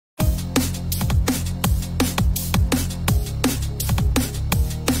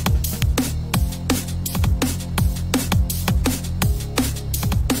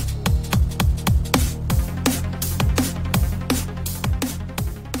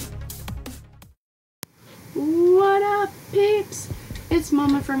peeps? It's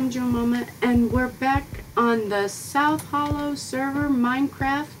Mama from JoeMomma, and we're back on the South Hollow server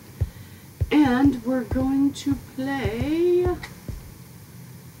Minecraft, and we're going to play...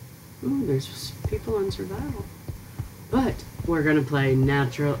 Ooh, there's people on survival. But we're going to play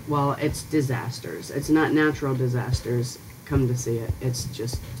natural... Well, it's disasters. It's not natural disasters. Come to see it. It's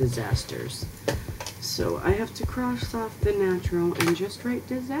just disasters. So I have to cross off the natural and just write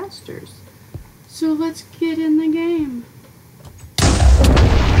disasters. So let's get in the game.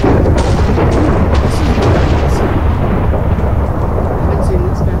 I've seen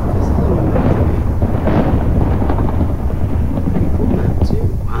this map. This is a new map for me. Pretty cool map too.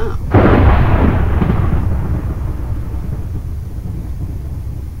 Wow.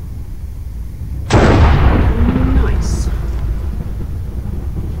 Nice.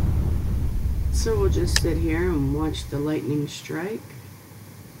 So we'll just sit here and watch the lightning strike.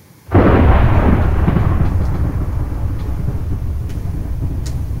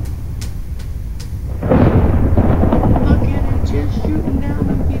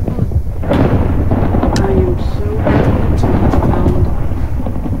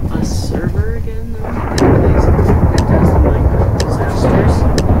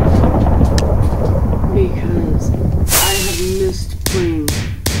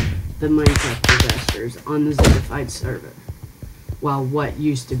 The Minecraft disasters on the Ziggified server. Well, what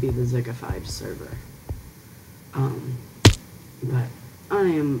used to be the Ziggified server. But I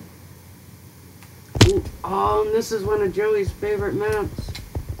am... Ooh, oh, and this is one of Joey's favorite maps.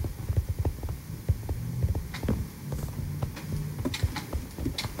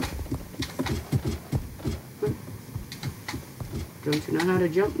 Don't you know how to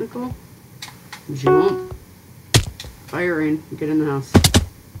jump, Nicole? Jump. Firing. Get in the house.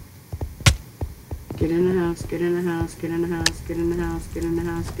 Get in the house, get in the house, get in the house, get in the house, get in the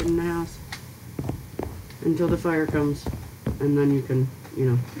house, get in the house. Until the fire comes. And then you can, you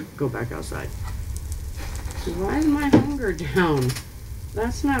know, go back outside. So why is my hunger down?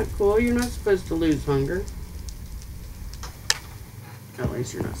 That's not cool. You're not supposed to lose hunger. At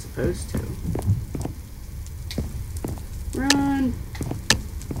least you're not supposed to. Run!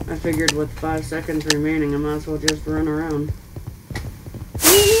 I figured with 5 seconds remaining, I might as well just run around.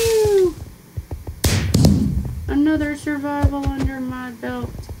 Woohoo! Another survival under my belt.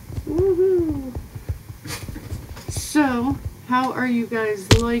 Woohoo! So, how are you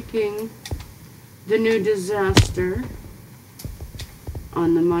guys liking the new disaster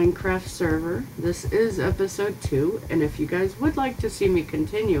on the Minecraft server? This is episode 2, and if you guys would like to see me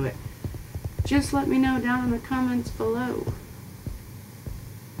continue it, just let me know down in the comments below.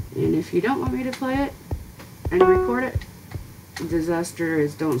 And if you don't want me to play it and record it, the disaster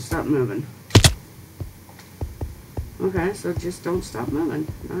is don't stop moving. Okay, so just don't stop moving.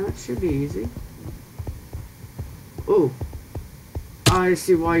 That should be easy. Ooh. I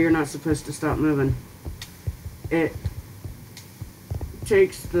see why you're not supposed to stop moving. It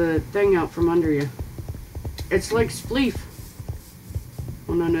takes the thing out from under you. It's like spleef.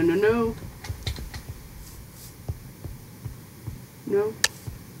 Oh, no, no, no, no. No.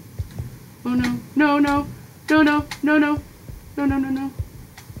 Oh, no. No, no. No, no, no, no. No, no, no, no.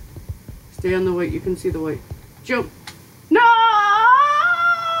 Stay on the weight. You can see the weight. Jump. No!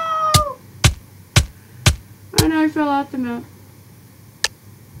 And I fell out the map.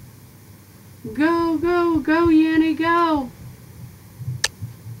 Go, go, go, Yanny, go!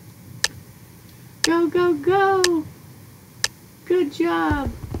 Go, go, go! Good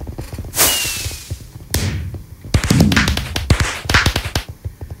job!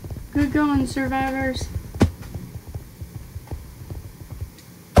 Good going, survivors.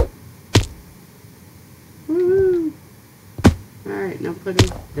 Woohoo! Alright, now putting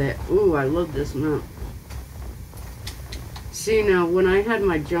that. Ooh, I love this map. See, now, when I had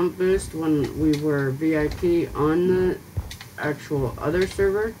my jump boost when we were VIP on the actual other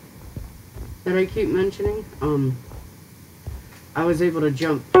server that I keep mentioning, I was able to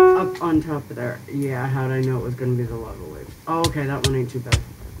jump up on top of there. Yeah, how'd I know it was going to be the lava wave? Oh, okay, that one ain't too bad.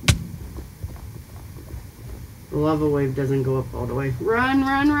 The lava wave doesn't go up all the way. Run,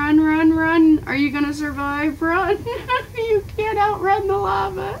 run, run, run, run! Are you gonna survive? Run! You can't outrun the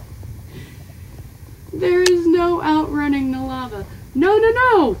lava! There is no outrunning the lava. No, no,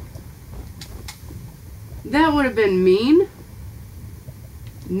 no! That would have been mean.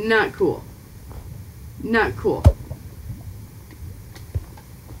 Not cool. Not cool.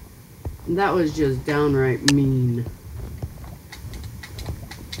 That was just downright mean.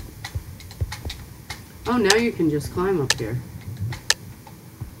 Oh, now you can just climb up here.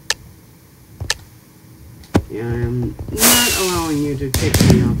 Yeah, I am not allowing you to kick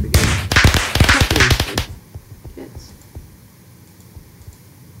me off again. Kids.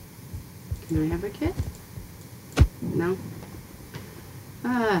 Can I have a kit? No?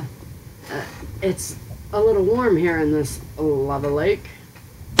 It's a little warm here in this lava lake.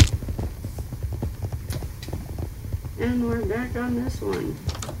 And we're back on this one.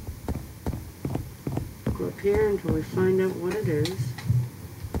 Go up here until we find out what it is.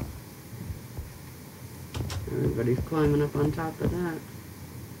 Everybody's climbing up on top of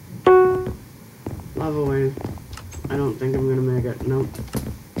that. Lava wave. I don't think I'm gonna make it. Nope.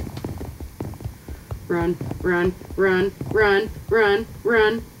 Run, run, run, run, run,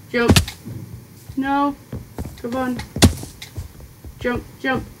 run. Jump. No. Come on. Jump,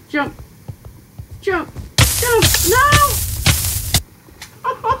 jump, jump. Jump, jump. No!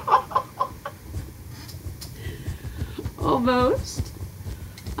 Almost.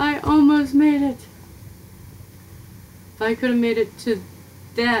 I almost made it. If I could have made it to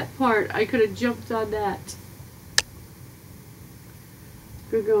that part, I could have jumped on that.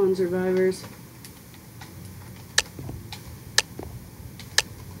 Good going, survivors.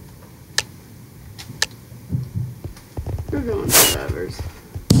 Good going, survivors.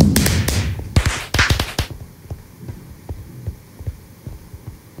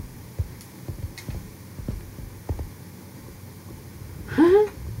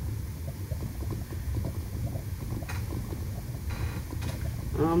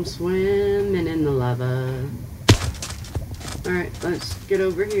 I'm swimming in the lava. Alright, let's get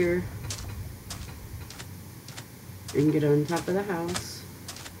over here and get on top of the house.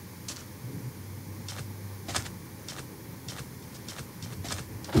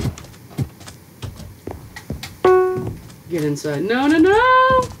 Get inside. No, no,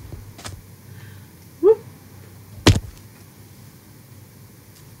 no! Whoop.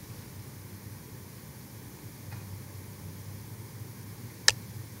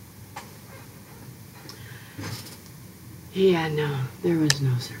 Yeah, no, there was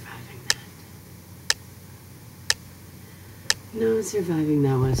no surviving that. No surviving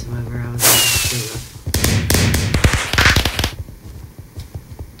that whatsoever. I was able to do it.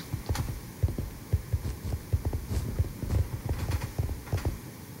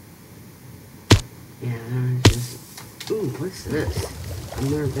 Yeah, that was just... Ooh, what's this? I've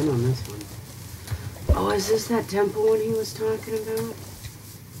never been on this one. Oh, is this that temple one he was talking about?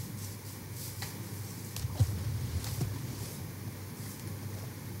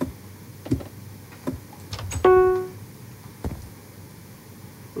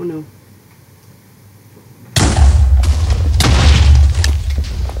 Oh no.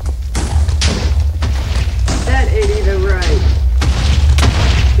 That ain't even right.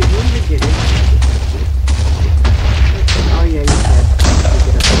 Did you even get it? Oh yeah, you said.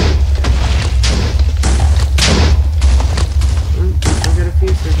 Well, I got a few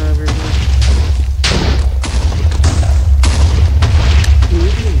survivors left. Can you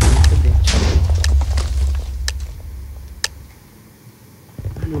even get the bitch?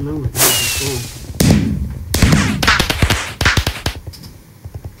 I don't know what that would be cool.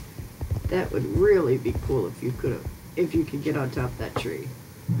 That would really be cool if you could get on top of that tree.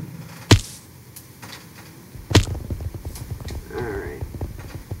 Alright.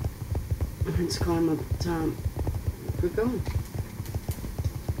 Let's climb up the top. Good going.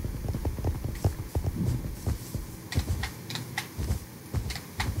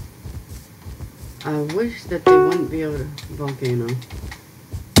 I wish that they wouldn't be able to volcano.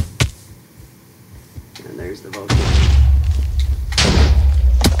 And there's the volcano.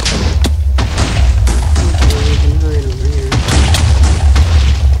 Hopefully we can hide over here.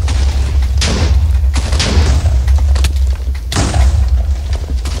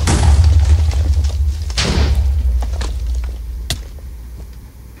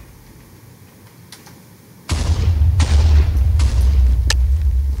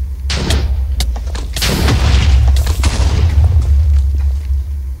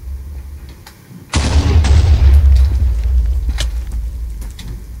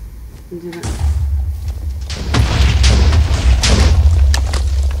 Into that.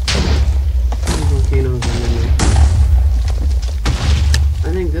 Volcanoes are in there. I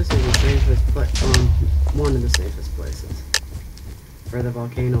think this is the safest place, one of the safest places for the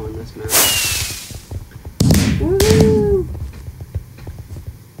volcano on this map. Woohoo!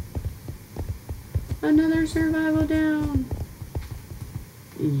 Another survival down.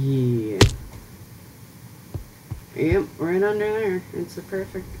 Yeah. Yep, right under there. It's the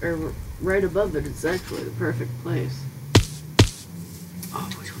perfect, or right above it, it's actually the perfect place. Oh,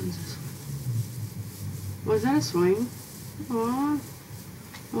 which one's this one? Was that a swing? Aw.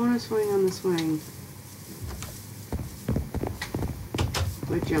 I want to swing on the swing.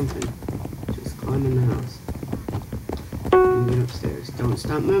 Quit jumping. Just climb in the house. And get upstairs. Don't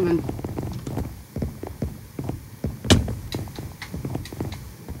stop moving.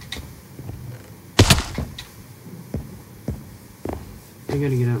 I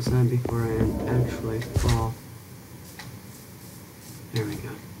gotta get outside before I actually fall. There we go.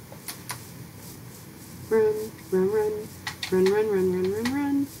 Run, run, run, run, run, run, run, run,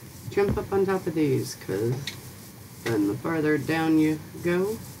 run. Jump up on top of these, because then the farther down you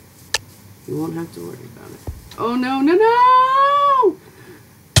go, you won't have to worry about it. Oh, no, no, no!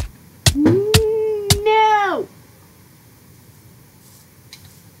 No!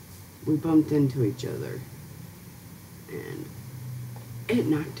 We bumped into each other, and it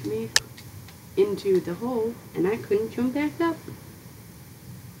knocked me into the hole, and I couldn't jump back up.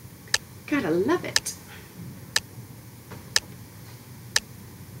 Gotta love it.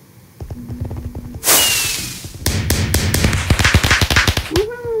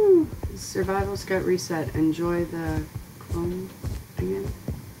 Woohoo! Survival's got reset. Enjoy the clone again.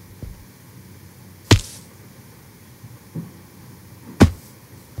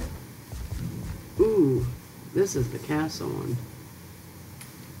 Ooh, this is the castle one.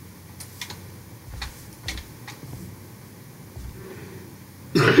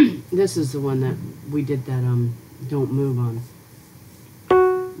 This is the one that we did that don't move on.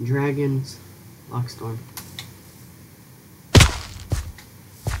 Dragons, Lockstorm.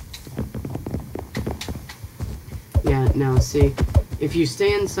 Yeah, now see, if you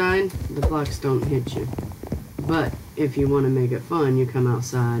stay inside, the blocks don't hit you. But if you want to make it fun, you come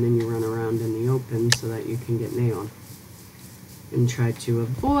outside and you run around in the open so that you can get nailed. And try to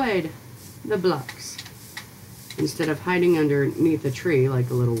avoid the blocks, instead of hiding underneath a tree like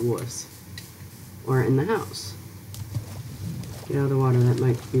a little wuss, or in the house. Get out of the water, that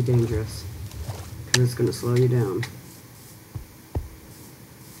might be dangerous, because it's going to slow you down.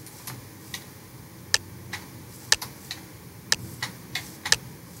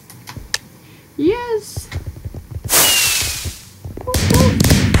 Yes!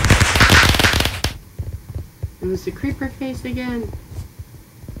 It was the creeper face again.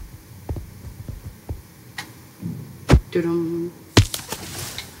 Da-dum.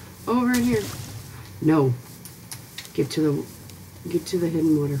 Over in here. No. Get to the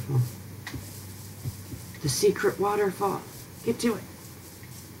hidden waterfall. The secret waterfall. Get to it.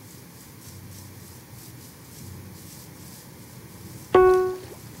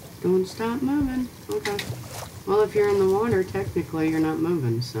 Don't stop moving. Okay. Well, if you're in the water, technically you're not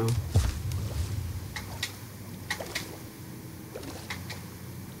moving, so.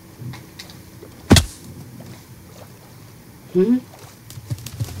 Hmm?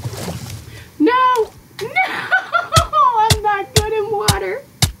 No! No! I'm not good in water.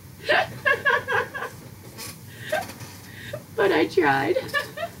 But I tried.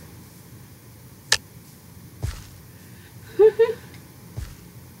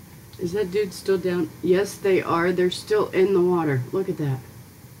 Is that dude still down? Yes, they are. They're still in the water. Look at that.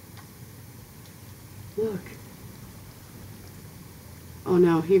 Look. Oh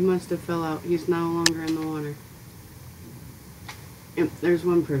no, he must have fell out. He's no longer in the water. Yep, there's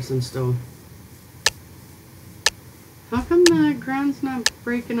one person still. How come the ground's not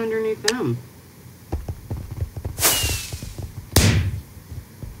breaking underneath them?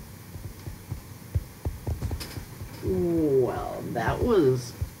 Well, that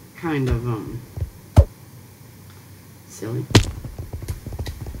was kind of, silly.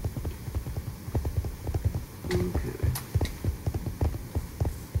 Okay.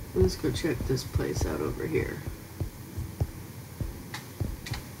 Let's go check this place out over here.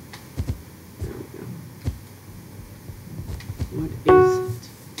 There we go. What is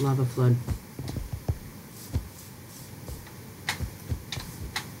it? Lava flood.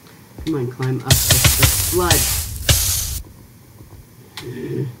 Come on, climb up the flood.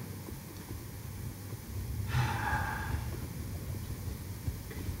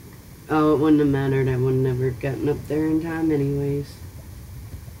 Oh, it wouldn't have mattered. I would have never gotten up there in time anyways.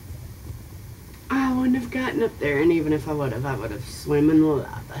 I wouldn't have gotten up there, and even if I would have swam in the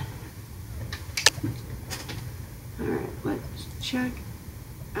lava. Alright, let's check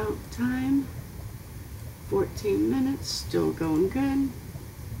out time. 14 minutes, still going good.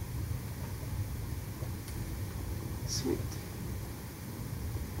 Sweet.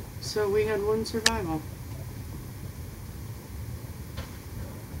 So we had one survival.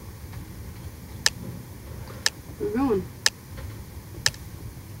 We're going.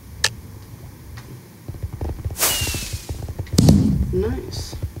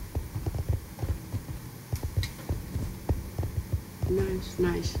 Nice. Nice,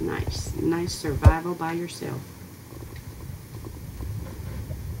 nice, nice. Nice survival by yourself.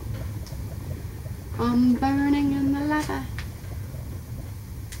 I'm burning in the lava.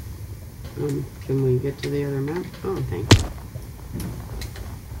 Can we get to the other map? Oh, thank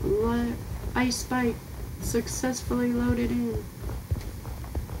you. Ice bite successfully loaded in.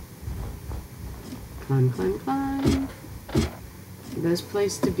 Climb, climb, climb. The best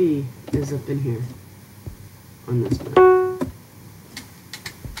place to be is up in here on this map.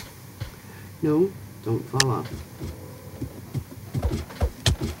 No, don't fall off.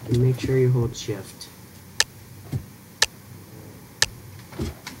 And make sure you hold shift.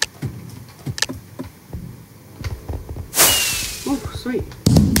 Oh, sweet.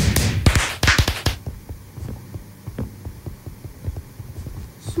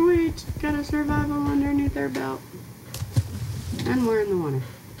 Sweet. Got a survival underneath our belt. And we're in the water.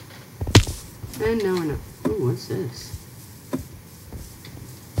 And now we're not. Ooh, what's this?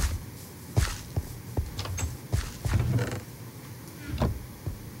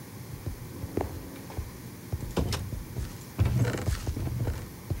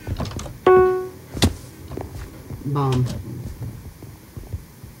 Bomb.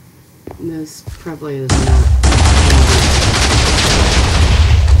 This probably is not.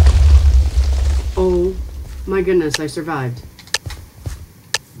 Oh my goodness, I survived.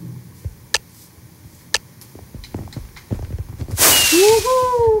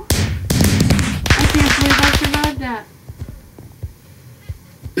 Woohoo! I can't believe I survived that.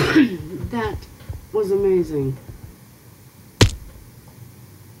 That was amazing.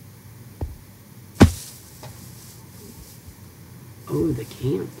 Oh, the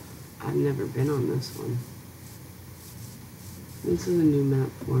camp. I've never been on this one. This is a new map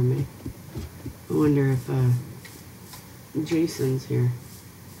for me. I wonder if Jason's here.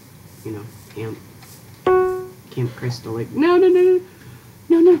 You know, Camp Crystal Lake. No, no, no, no.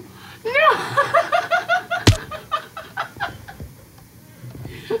 No, no. No!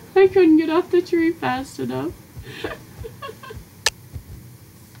 I couldn't get off the tree fast enough.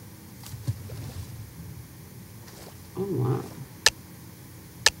 Oh, wow.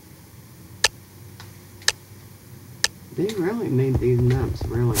 They really made these maps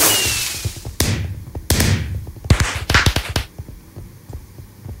really good.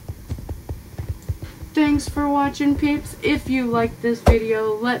 Thanks for watching, peeps. If you liked this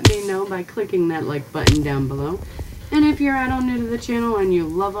video, let me know by clicking that like button down below. And if you're at all new to the channel and you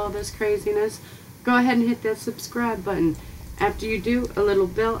love all this craziness, go ahead and hit that subscribe button. After you do, a little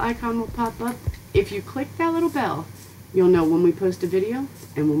bell icon will pop up. If you click that little bell, you'll know when we post a video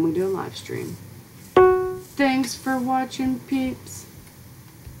and when we do a live stream. Thanks for watching, peeps.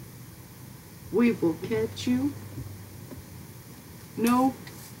 We will catch you. No.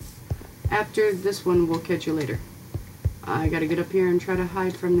 After this one, we'll catch you later. I gotta get up here and try to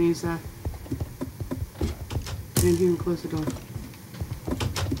hide from these, get in here and close the door.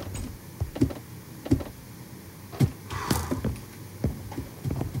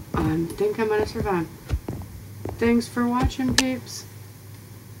 I think I'm gonna survive. Thanks for watching, peeps.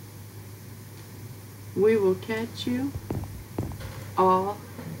 We will catch you all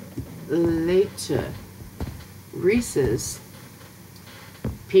later. Reese's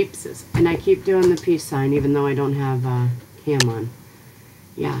Peepses. And I keep doing the peace sign even though I don't have cam on.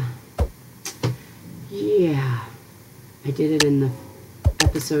 Yeah. Yeah. I did it in the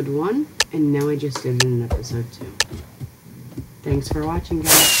episode 1 and now I just did it in episode 2. Thanks for watching,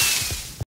 guys.